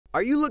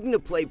Are you looking to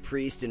play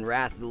Priest in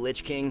Wrath of the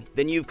Lich King?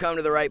 Then you've come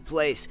to the right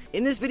place.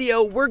 In this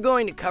video, we're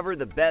going to cover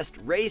the best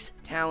race,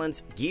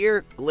 talents,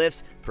 gear,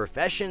 glyphs,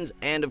 professions,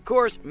 and of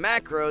course,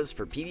 macros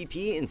for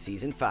PvP in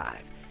Season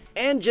 5.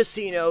 And just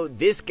so you know,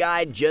 this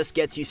guide just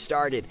gets you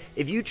started.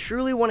 If you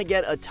truly want to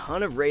get a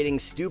ton of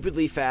ratings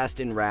stupidly fast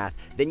in Wrath,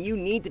 then you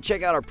need to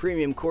check out our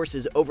premium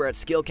courses over at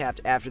Skillcapped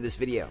after this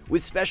video.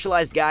 With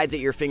specialized guides at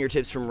your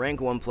fingertips from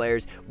Rank 1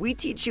 players, we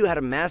teach you how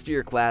to master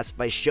your class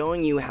by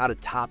showing you how to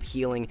top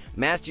healing,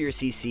 master your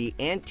CC,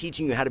 and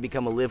teaching you how to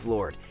become a Live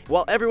Lord.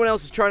 While everyone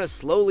else is trying to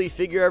slowly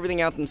figure everything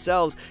out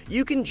themselves,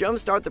 you can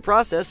jumpstart the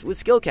process with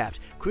Skillcapped,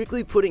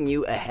 quickly putting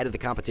you ahead of the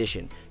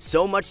competition.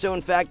 So much so,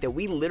 in fact, that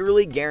we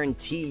literally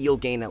guarantee you'll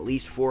gain at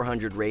least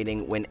 400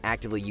 rating when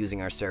actively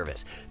using our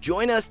service.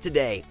 Join us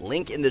today,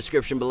 link in the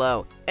description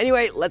below.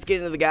 Anyway, let's get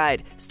into the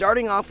guide,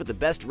 starting off with the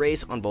best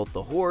race on both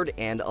the Horde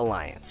and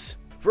Alliance.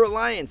 For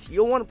Alliance,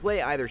 you'll want to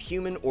play either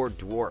Human or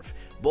Dwarf.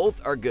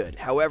 Both are good,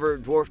 however,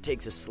 Dwarf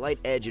takes a slight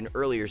edge in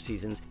earlier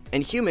seasons,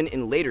 and Human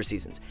in later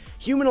seasons.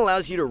 Human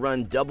allows you to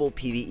run double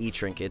PvE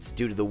trinkets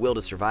due to the Will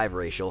to Survive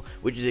ratio,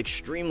 which is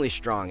extremely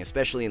strong,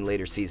 especially in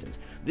later seasons.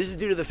 This is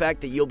due to the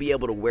fact that you'll be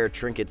able to wear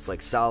trinkets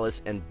like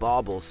Solace and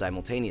Bauble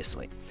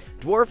simultaneously.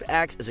 Dwarf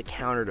acts as a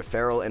counter to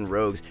Feral and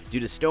Rogues due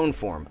to Stone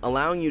Form,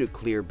 allowing you to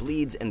clear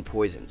bleeds and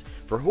poisons.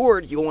 For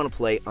Horde, you'll want to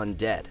play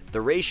Undead.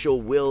 The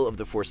racial Will of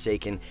the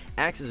Forsaken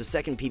acts as a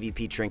second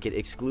PvP trinket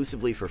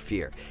exclusively for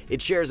Fear.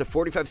 It shares a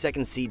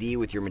 45-second CD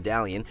with your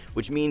medallion,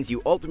 which means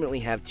you ultimately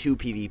have two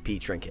PvP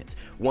trinkets,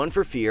 one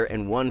for Fear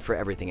and one for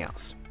everything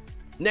else.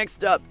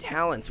 Next up,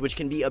 talents, which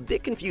can be a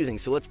bit confusing,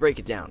 so let's break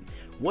it down.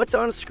 What's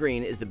on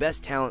screen is the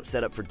best talent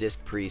setup for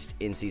Disc Priest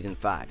in Season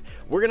 5.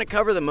 We're going to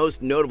cover the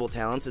most notable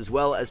talents as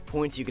well as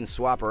points you can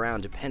swap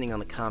around depending on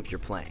the comp you're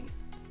playing.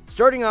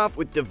 Starting off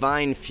with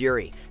Divine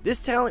Fury.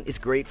 This talent is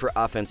great for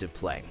offensive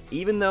play.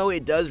 Even though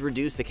it does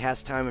reduce the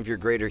cast time of your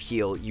greater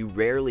heal, you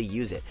rarely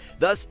use it.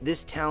 Thus,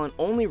 this talent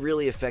only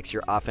really affects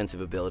your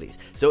offensive abilities.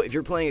 So if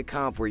you're playing a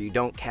comp where you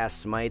don't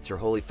cast smites or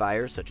holy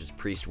fire, such as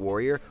Priest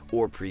Warrior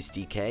or Priest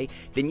DK,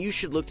 then you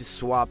should look to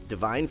swap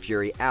Divine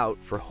Fury out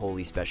for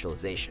holy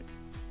specialization.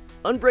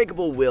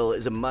 Unbreakable Will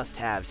is a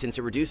must-have since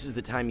it reduces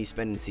the time you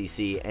spend in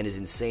CC and is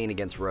insane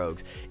against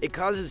rogues. It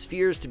causes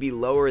fears to be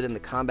lower than the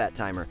combat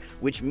timer,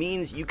 which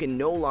means you can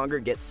no longer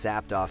get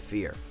sapped off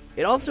fear.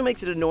 It also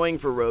makes it annoying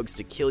for rogues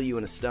to kill you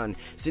in a stun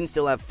since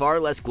they'll have far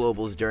less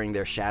globals during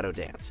their shadow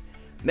dance.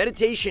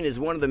 Meditation is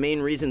one of the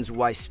main reasons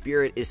why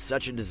Spirit is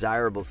such a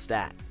desirable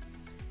stat.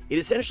 It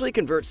essentially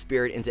converts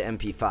Spirit into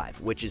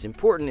MP5, which is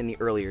important in the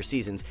earlier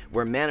seasons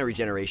where mana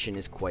regeneration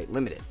is quite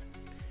limited.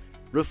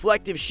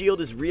 Reflective Shield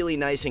is really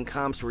nice in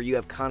comps where you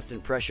have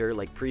constant pressure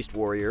like Priest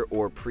Warrior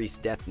or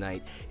Priest Death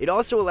Knight. It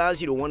also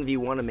allows you to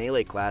 1v1 a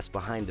melee class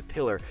behind the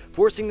pillar,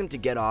 forcing them to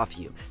get off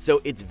you,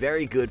 so it's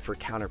very good for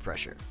counter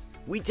pressure.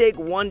 We take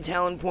one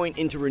talent point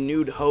into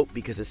Renewed Hope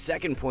because a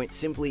second point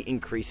simply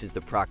increases the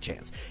proc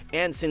chance,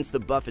 and since the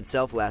buff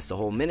itself lasts a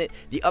whole minute,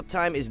 the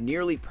uptime is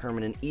nearly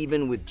permanent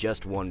even with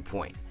just 1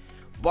 point.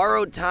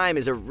 Borrowed Time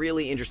is a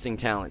really interesting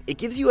talent. It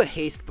gives you a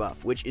haste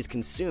buff, which is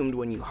consumed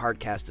when you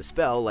hardcast a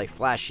spell like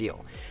Flash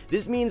Heal.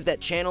 This means that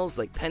channels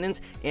like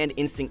Penance and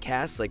instant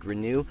casts like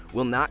Renew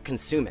will not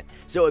consume it.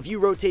 So if you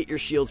rotate your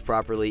shields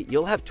properly,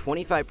 you'll have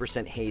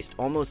 25% haste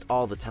almost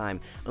all the time,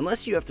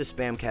 unless you have to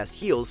spam cast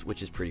heals,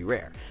 which is pretty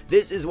rare.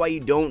 This is why you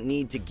don't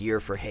need to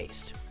gear for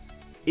haste.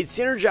 It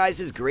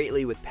synergizes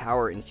greatly with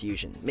Power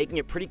Infusion, making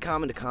it pretty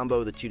common to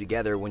combo the two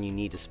together when you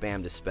need to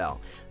spam Dispel.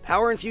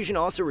 Power Infusion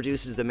also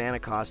reduces the mana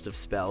cost of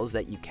spells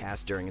that you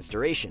cast during its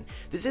duration.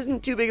 This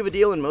isn't too big of a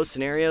deal in most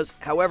scenarios,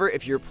 however,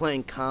 if you're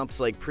playing comps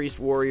like Priest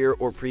Warrior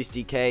or Priest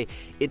DK,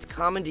 it's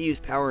common to use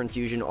Power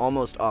Infusion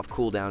almost off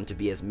cooldown to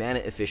be as mana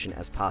efficient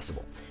as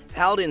possible.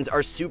 Paladins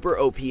are super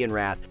OP in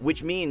Wrath,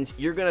 which means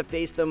you're gonna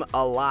face them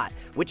a lot,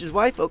 which is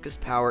why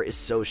Focused Power is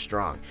so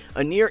strong.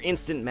 A near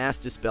instant Mass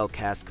Dispel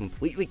cast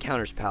completely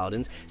counters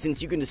Paladins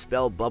since you can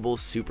dispel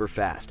bubbles super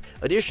fast.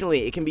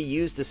 Additionally, it can be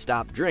used to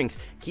stop drinks,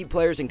 keep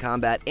players in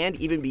combat, and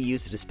even be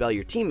used to dispel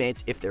your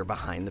teammates if they're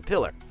behind the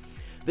pillar.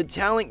 The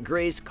talent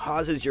Grace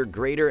causes your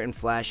Greater and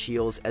Flash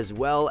heals as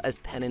well as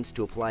Penance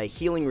to apply a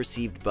healing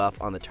received buff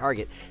on the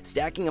target,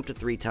 stacking up to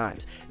 3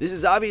 times. This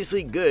is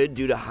obviously good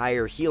due to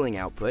higher healing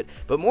output,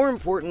 but more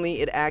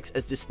importantly, it acts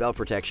as Dispel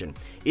protection.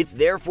 It's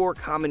therefore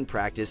common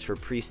practice for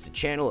priests to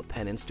channel a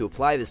Penance to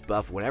apply this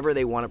buff whenever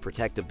they want to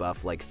protect a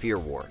buff like Fear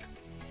Ward.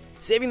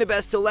 Saving the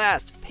best to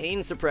last,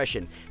 Pain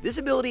Suppression. This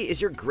ability is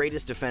your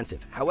greatest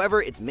defensive,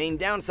 however, its main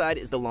downside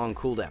is the long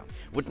cooldown.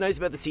 What's nice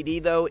about the CD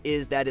though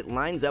is that it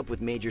lines up with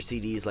major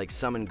CDs like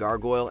Summon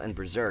Gargoyle and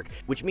Berserk,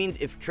 which means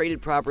if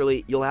traded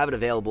properly, you'll have it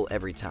available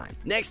every time.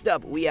 Next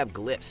up, we have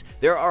Glyphs.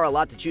 There are a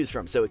lot to choose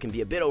from, so it can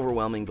be a bit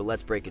overwhelming, but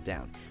let's break it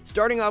down.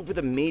 Starting off with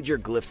the major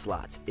Glyph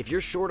slots. If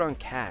you're short on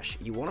cash,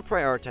 you want to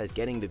prioritize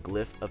getting the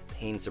Glyph of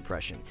Pain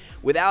Suppression.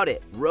 Without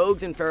it,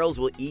 Rogues and Ferals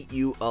will eat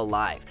you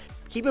alive.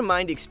 Keep in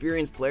mind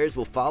experienced players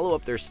will follow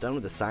up their stun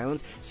with a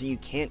silence, so you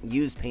can't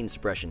use pain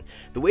suppression.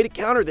 The way to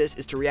counter this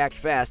is to react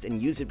fast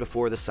and use it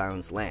before the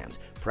silence lands.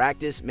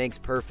 Practice makes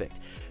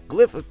perfect.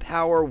 Glyph of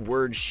Power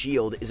Word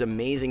Shield is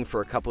amazing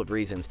for a couple of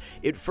reasons.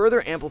 It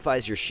further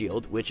amplifies your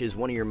shield, which is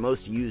one of your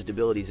most used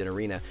abilities in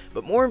Arena,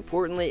 but more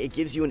importantly, it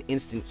gives you an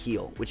instant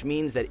heal, which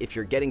means that if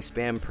you're getting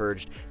spam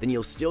purged, then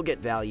you'll still get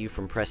value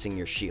from pressing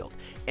your shield.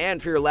 And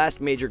for your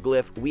last major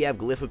glyph, we have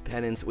Glyph of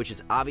Penance, which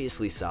is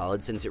obviously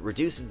solid since it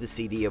reduces the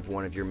CD of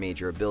one of your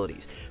major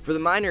abilities. For the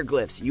minor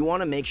glyphs, you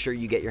want to make sure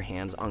you get your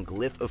hands on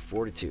Glyph of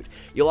Fortitude.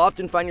 You'll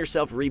often find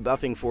yourself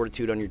rebuffing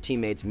Fortitude on your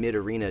teammates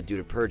mid-arena due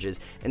to purges,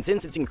 and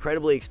since it's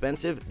incredibly expensive,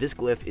 this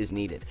glyph is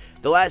needed.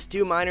 The last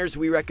two minors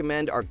we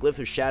recommend are Glyph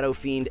of Shadow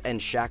Fiend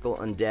and Shackle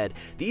Undead.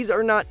 These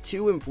are not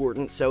too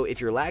important, so if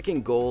you're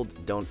lacking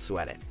gold, don't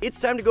sweat it. It's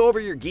time to go over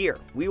your gear.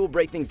 We will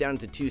break things down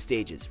into two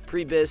stages,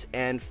 pre-bis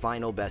and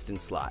final best in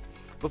slot.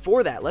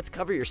 Before that, let's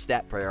cover your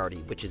stat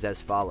priority, which is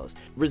as follows.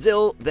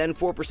 Resil, then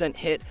 4%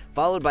 hit,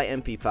 followed by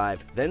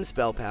MP5, then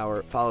Spell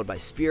Power, followed by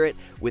Spirit,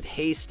 with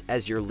Haste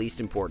as your least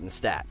important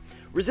stat.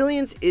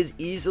 Resilience is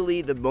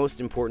easily the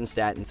most important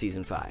stat in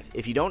Season 5.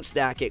 If you don't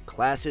stack it,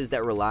 classes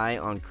that rely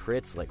on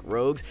crits like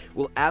rogues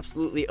will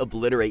absolutely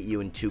obliterate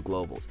you in 2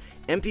 globals.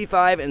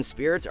 MP5 and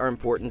Spirits are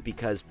important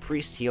because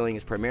Priest healing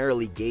is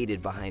primarily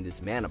gated behind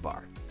its mana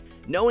bar.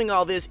 Knowing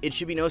all this, it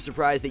should be no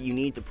surprise that you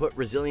need to put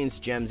Resilience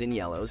gems in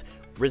yellows,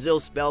 Resil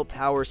Spell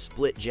Power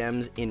split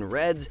gems in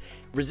reds,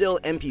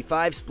 Resil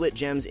MP5 split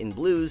gems in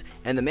blues,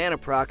 and the Mana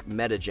Proc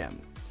meta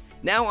gem.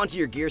 Now onto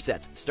your gear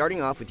sets,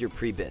 starting off with your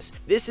pre-bis.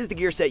 This is the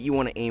gear set you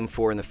want to aim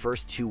for in the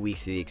first 2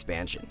 weeks of the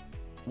expansion.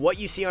 What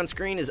you see on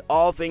screen is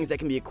all things that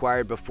can be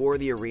acquired before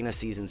the arena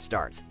season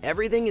starts.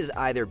 Everything is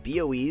either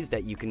BOEs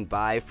that you can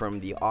buy from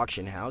the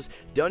auction house,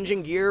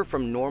 dungeon gear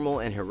from normal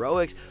and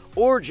heroics,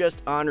 or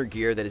just honor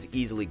gear that is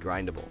easily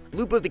grindable.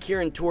 Loop of the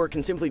Kirin Tor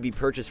can simply be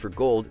purchased for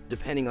gold,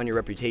 depending on your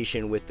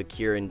reputation with the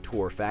Kirin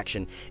Tor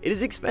faction. It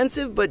is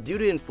expensive, but due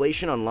to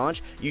inflation on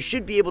launch, you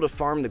should be able to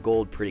farm the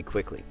gold pretty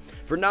quickly.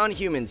 For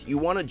non-humans, you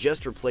want to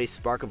just replace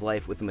Spark of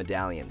Life with the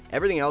Medallion.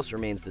 Everything else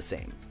remains the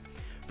same.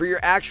 For your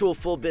actual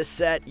full bis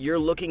set, you're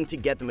looking to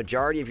get the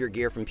majority of your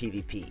gear from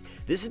PvP.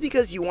 This is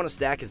because you want to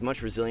stack as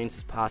much resilience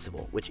as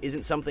possible, which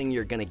isn't something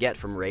you're going to get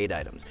from raid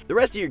items. The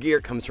rest of your gear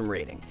comes from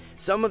raiding.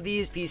 Some of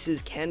these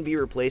pieces can be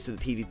replaced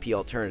with a PvP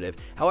alternative,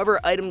 however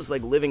items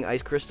like living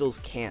ice crystals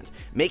can't,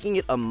 making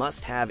it a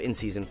must-have in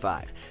Season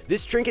 5.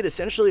 This trinket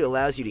essentially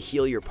allows you to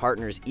heal your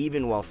partners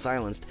even while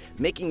silenced,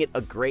 making it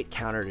a great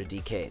counter to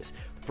DKs.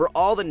 For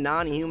all the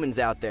non-humans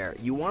out there,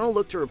 you want to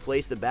look to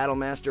replace the Battle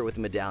Master with a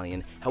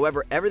Medallion,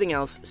 however everything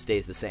else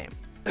stays the same.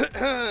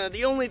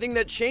 The only thing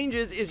that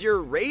changes is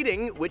your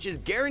rating, which is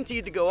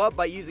guaranteed to go up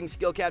by using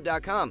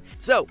skillcap.com.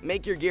 So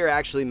make your gear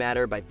actually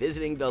matter by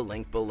visiting the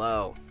link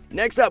below.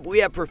 Next up, we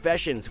have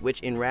Professions, which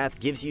in Wrath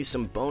gives you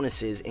some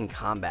bonuses in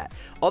combat.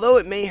 Although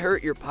it may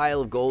hurt your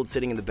pile of gold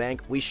sitting in the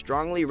bank, we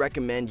strongly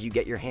recommend you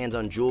get your hands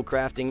on Jewel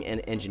Crafting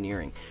and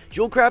Engineering.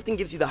 Jewel Crafting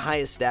gives you the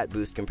highest stat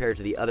boost compared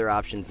to the other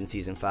options in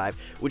Season 5,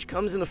 which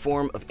comes in the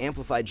form of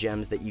amplified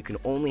gems that you can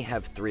only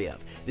have 3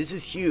 of. This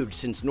is huge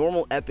since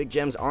normal epic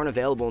gems aren't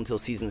available until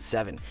Season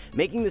 7,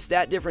 making the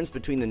stat difference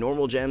between the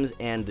normal gems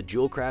and the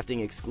Jewel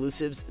Crafting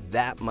exclusives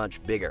that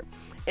much bigger.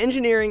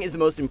 Engineering is the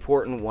most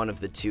important one of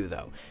the two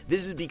though.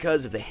 This is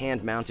because of the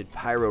hand-mounted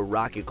Pyro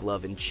Rocket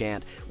Glove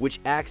enchant,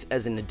 which acts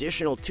as an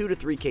additional 2 to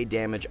 3k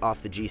damage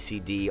off the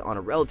GCD on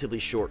a relatively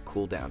short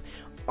cooldown.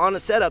 On a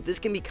setup, this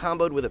can be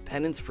comboed with a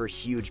penance for a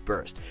huge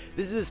burst.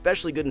 This is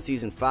especially good in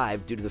Season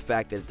 5 due to the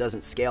fact that it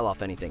doesn't scale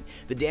off anything.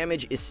 The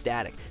damage is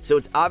static, so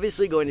it's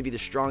obviously going to be the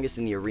strongest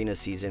in the arena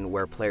season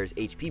where players'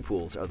 HP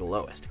pools are the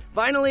lowest.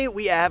 Finally,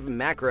 we have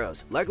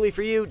macros. Luckily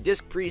for you,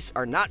 Disc Priests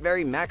are not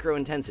very macro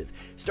intensive.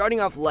 Starting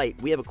off light,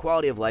 we have a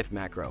Quality of Life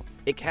macro.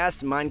 It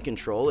casts Mind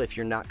Control if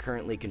you're not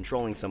currently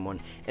controlling someone,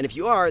 and if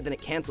you are, then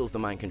it cancels the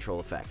Mind Control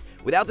effect.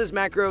 Without this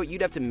macro,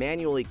 you'd have to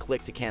manually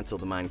click to cancel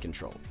the Mind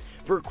Control.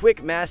 For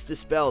quick Mass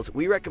Dispels,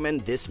 we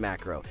recommend this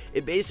macro.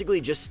 It basically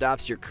just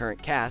stops your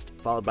current cast,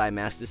 followed by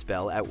Mass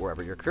Dispel at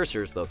wherever your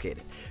cursor is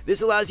located.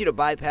 This allows you to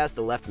bypass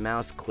the left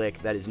mouse click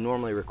that is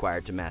normally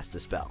required to Mass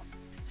Dispel.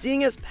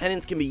 Seeing as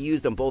Penance can be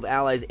used on both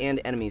allies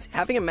and enemies,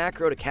 having a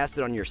macro to cast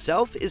it on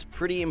yourself is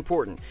pretty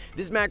important.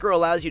 This macro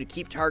allows you to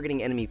keep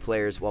targeting enemy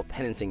players while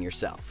penancing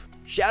yourself.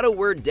 Shadow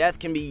Word Death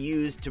can be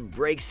used to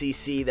break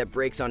CC that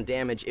breaks on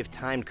damage if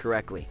timed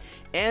correctly.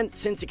 And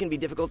since it can be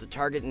difficult to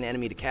target an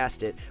enemy to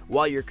cast it,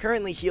 while you're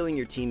currently healing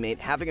your teammate,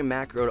 having a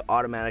macro to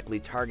automatically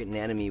target an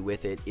enemy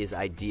with it is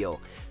ideal.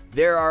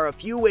 There are a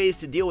few ways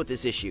to deal with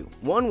this issue.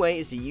 One way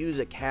is to use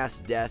a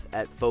cast death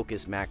at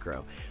focus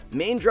macro.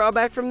 Main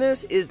drawback from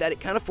this is that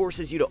it kind of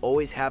forces you to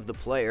always have the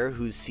player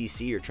whose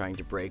CC you're trying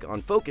to break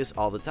on focus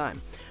all the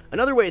time.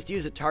 Another way is to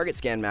use a target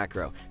scan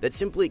macro that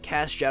simply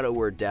casts Shadow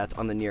Word Death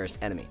on the nearest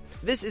enemy.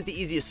 This is the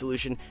easiest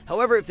solution,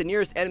 however if the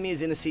nearest enemy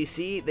is in a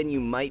CC, then you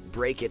might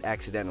break it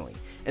accidentally.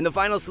 And the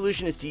final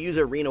solution is to use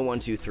Arena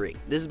 123.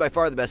 This is by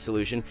far the best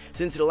solution,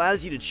 since it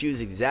allows you to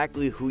choose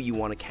exactly who you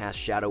want to cast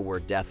Shadow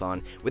Word Death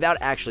on without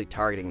actually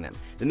targeting them.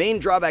 The main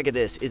drawback of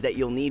this is that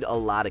you'll need a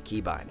lot of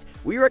keybinds.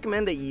 We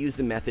recommend that you use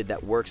the method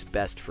that works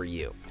best for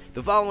you.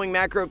 The following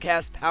macro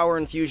casts Power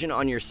Infusion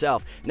on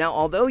yourself. Now,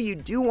 although you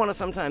do want to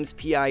sometimes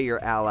PI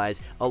your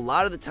allies, a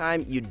lot of the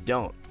time you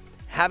don't.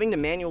 Having to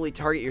manually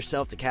target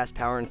yourself to cast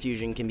Power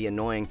Infusion can be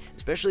annoying,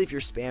 especially if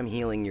you're spam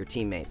healing your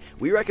teammate.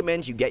 We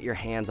recommend you get your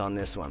hands on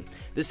this one.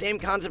 The same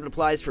concept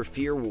applies for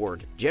Fear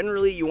Ward.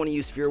 Generally, you want to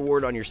use Fear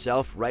Ward on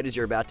yourself right as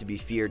you're about to be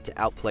feared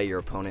to outplay your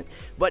opponent.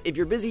 But if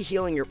you're busy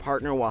healing your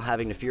partner while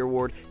having to Fear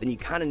Ward, then you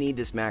kind of need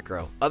this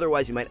macro.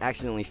 Otherwise, you might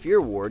accidentally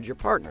Fear Ward your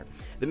partner.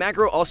 The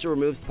macro also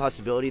removes the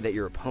possibility that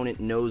your opponent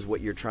knows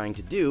what you're trying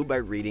to do by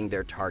reading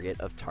their target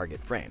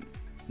frame.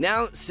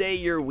 Now, say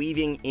you're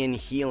weaving in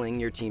healing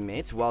your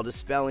teammates while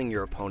dispelling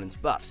your opponent's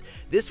buffs.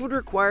 This would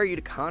require you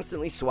to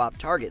constantly swap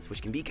targets,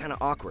 which can be kind of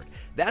awkward.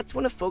 That's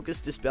when a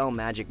Focus Dispel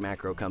magic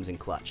macro comes in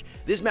clutch.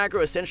 This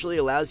macro essentially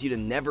allows you to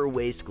never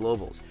waste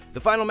globals.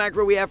 The final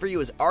macro we have for you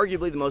is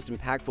arguably the most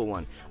impactful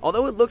one.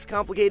 Although it looks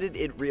complicated,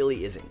 it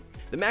really isn't.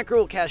 The macro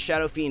will cast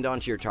Shadow Fiend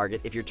onto your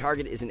target if your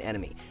target is an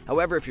enemy.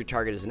 However, if your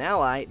target is an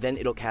ally, then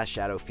it'll cast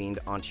Shadow Fiend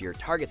onto your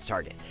target's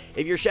target.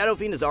 If your Shadow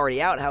Fiend is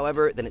already out,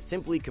 however, then it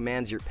simply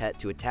commands your pet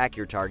to attack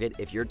your target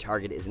if your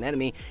target is an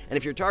enemy, and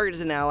if your target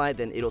is an ally,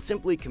 then it'll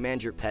simply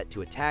command your pet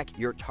to attack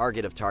your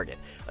target of target.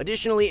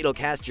 Additionally, it'll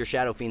cast your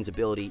Shadow Fiend's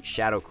ability,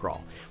 Shadow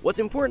Crawl. What's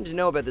important to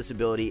know about this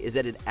ability is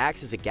that it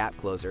acts as a gap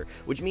closer,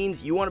 which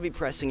means you want to be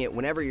pressing it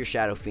whenever your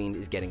Shadow Fiend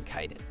is getting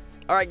kited.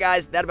 Alright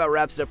guys, that about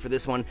wraps it up for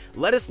this one.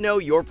 Let us know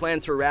your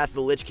plans for Wrath of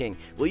the Lich King.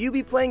 Will you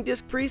be playing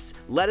Disc Priests?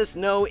 Let us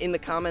know in the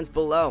comments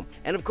below.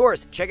 And of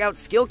course, check out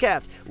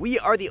Skillcapped. We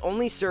are the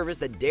only service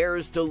that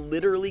dares to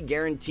literally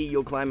guarantee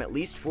you'll climb at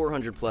least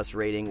 400 plus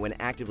rating when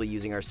actively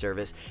using our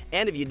service.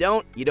 And if you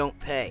don't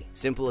pay.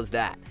 Simple as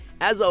that.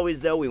 As always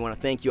though, we want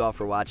to thank you all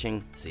for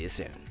watching. See you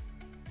soon.